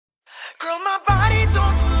Girl, my body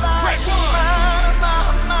don't lie. Out of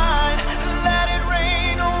my mind, let it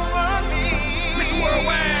rain over me. Miss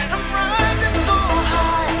Worldwide. I'm rising so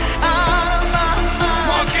high, out of my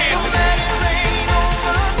mind. So let it rain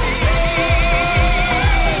over me.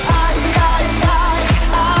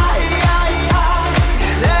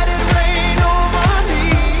 Let it rain over me.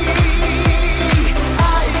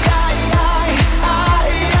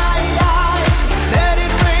 Let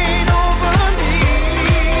it rain over me.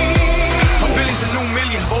 A billion's a new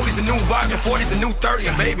million, Boldy's a new vodka, 40's a new 30,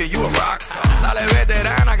 and baby, you a rockstar. Dale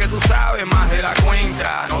veterana que tú sabes más de la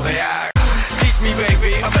cuenta, no te hagas. Teach me,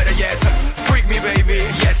 baby, or better yes, freak me, baby,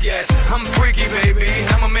 yes, yes. I'm freaky, baby,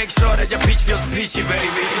 I'ma make sure that your peach feels peachy,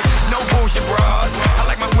 baby. No bullshit bras, I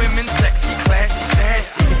like my women sexy, classy,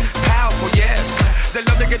 sassy, powerful, yes. They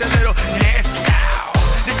love to get a little nasty, ow.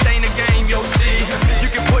 This ain't a game, you'll see. You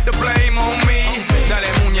can put the blame on me. Dale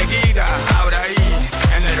muñequita, ahora ahí,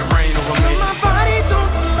 and let it rain over me. My body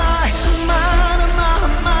don't lie, I'm out of my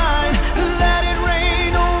mind. Let it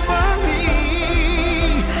rain over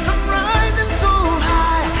me. I'm rising so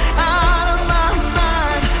high, out of my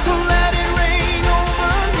mind. So let it rain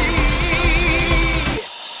over me.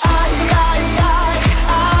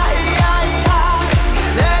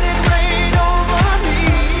 Let it rain over me.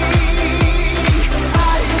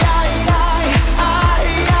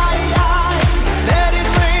 Let it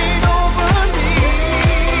rain over me.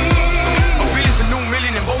 A billion's a new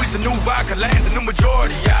million and Boldy's a new vodka, Latin's a new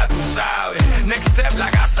majority, ya tú sabes. Next step, la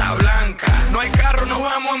Casa Blanca. No hay carro, no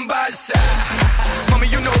vamos en balsa. Mami,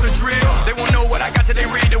 you know the drill. They won't know what I got till they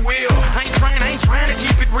read the wheel. I ain't trying to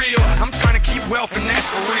keep it real. I'm trying to keep wealth and that's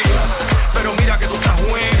for real. Pero mira que tú estás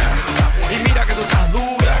buena y mira que tú estás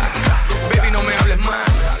dura. Baby, no me hables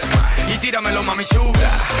más y tíramelo, mami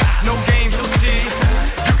chula. No games, you'll see.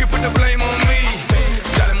 You can put the blame on me.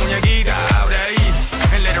 Dale muñequita, abre ahí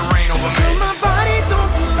and let it rain over me. My body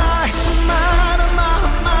don't lie, I'm out of my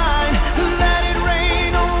mind. Let it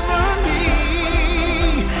rain over me.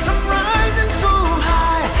 I'm rising so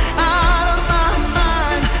high, out of my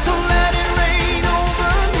mind. So let it rain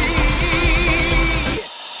over me.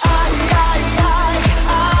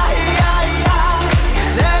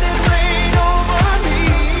 Let it rain over me.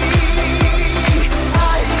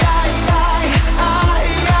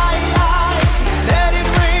 Let it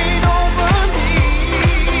rain over me.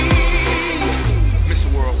 Mr.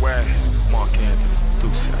 Worldwide, Mark Anthony,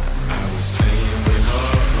 Dusha. I was playing with her,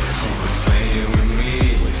 she was playing with me.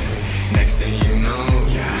 Next thing you know,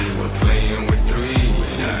 we were playing with three.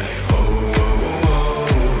 Like, oh, oh, oh,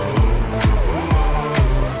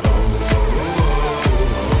 I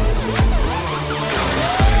was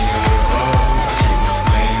playing with her, she was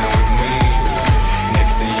playing with me.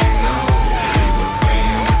 Next thing you know, we were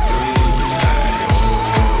playing with three. Like,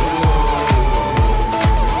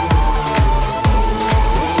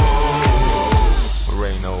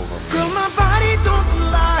 Rain over me. Girl, my body don't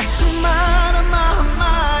lie, I'm out of my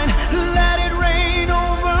mind. Let it rain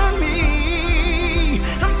over me.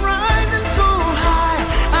 I'm rising so high,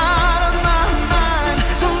 out of my mind.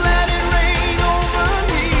 So let it rain over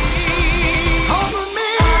me. Over me.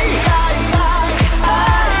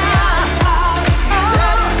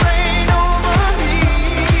 Let it rain over me.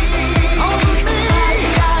 Over me.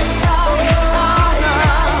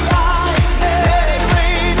 Let it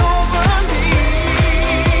rain over me.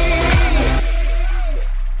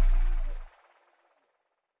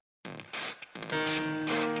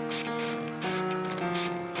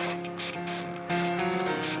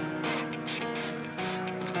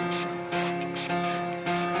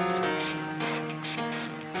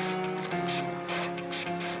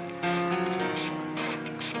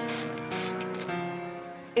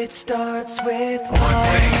 It starts with One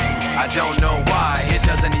thing, I don't know why. It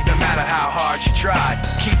doesn't even matter how hard you try.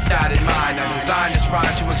 Keep that in mind. I designed this rhyme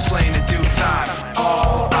to explain in due time.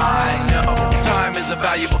 All I know, time is a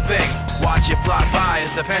valuable thing. Watch it fly by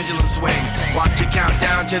as the pendulum swings. Watch it count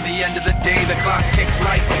down to the end of the day. The clock takes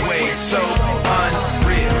life away. It's so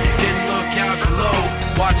unreal. Didn't look out below.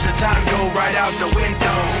 Watch the time go right out the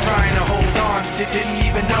window. Trying to hold on to didn't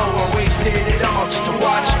even know I wasted it all just to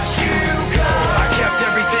watch you go. I kept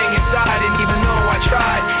everything inside, and even though I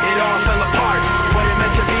tried, it all fell apart. What it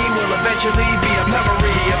meant to be will eventually be a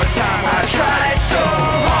memory of a time I tried so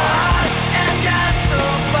hard and got so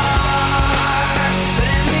far, but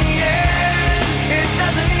in the end, it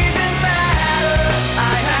doesn't even matter.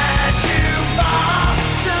 I had to fall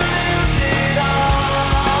to lose it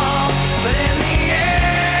all, but in the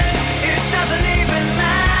end, it doesn't even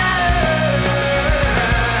matter.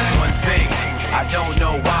 one thing. I don't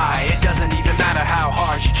know why. It doesn't even matter how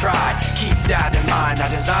hard you try. Keep that in mind. I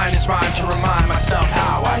designed this rhyme to remind myself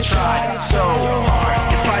how I tried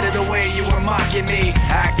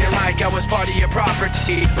was part of your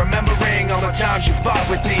property. Remembering all the times you fought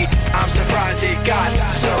with me, I'm surprised it got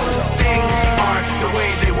so. Things aren't the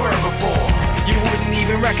way they were before. You wouldn't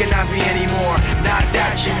even recognize me anymore. Not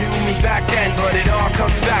that you knew me back then, but it all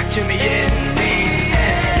comes back to me in the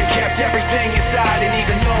end. You kept everything inside, and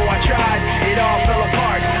even though I tried, it all fell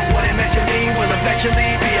apart. What it meant to me will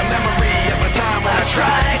eventually be a memory of a time when I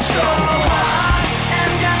tried so hard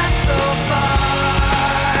and got so far,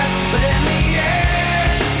 but in the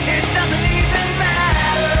end, it doesn't even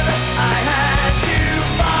matter. I had to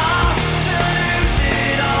fall to lose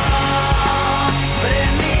it all, but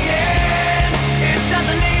in the end, it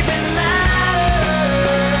doesn't even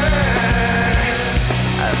matter.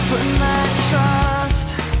 I've put my trust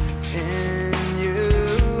in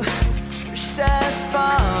you, pushed as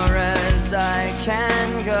far as I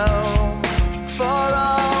can go. For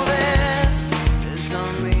all this, there's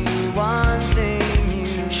only one thing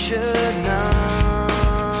you should know.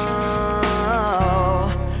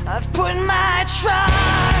 I've put my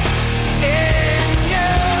trust in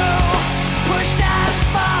you, pushed as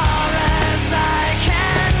far as I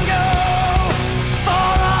can go.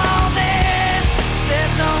 For all this,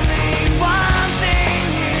 there's only one thing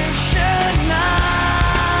you should know.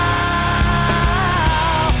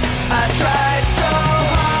 I tried so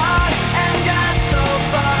hard and got so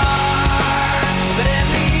far, but in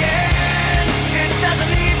the end, it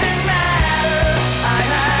doesn't even matter. I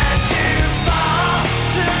had to fall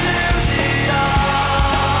to lose it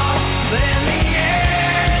all, but in the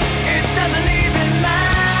end, it doesn't even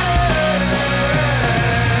matter.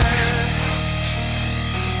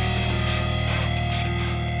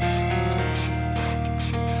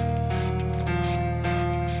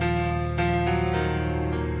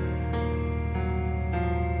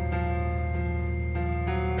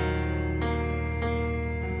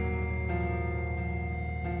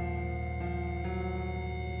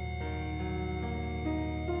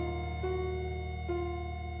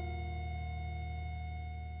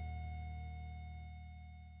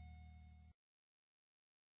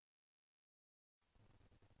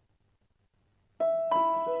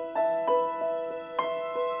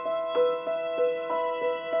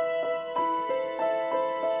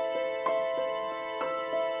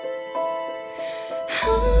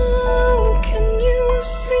 How can you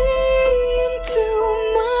see into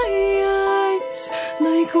my eyes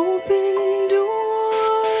like open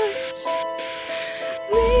doors,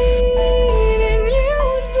 leading you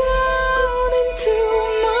down into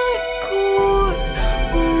my core,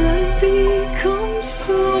 where I become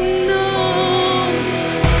so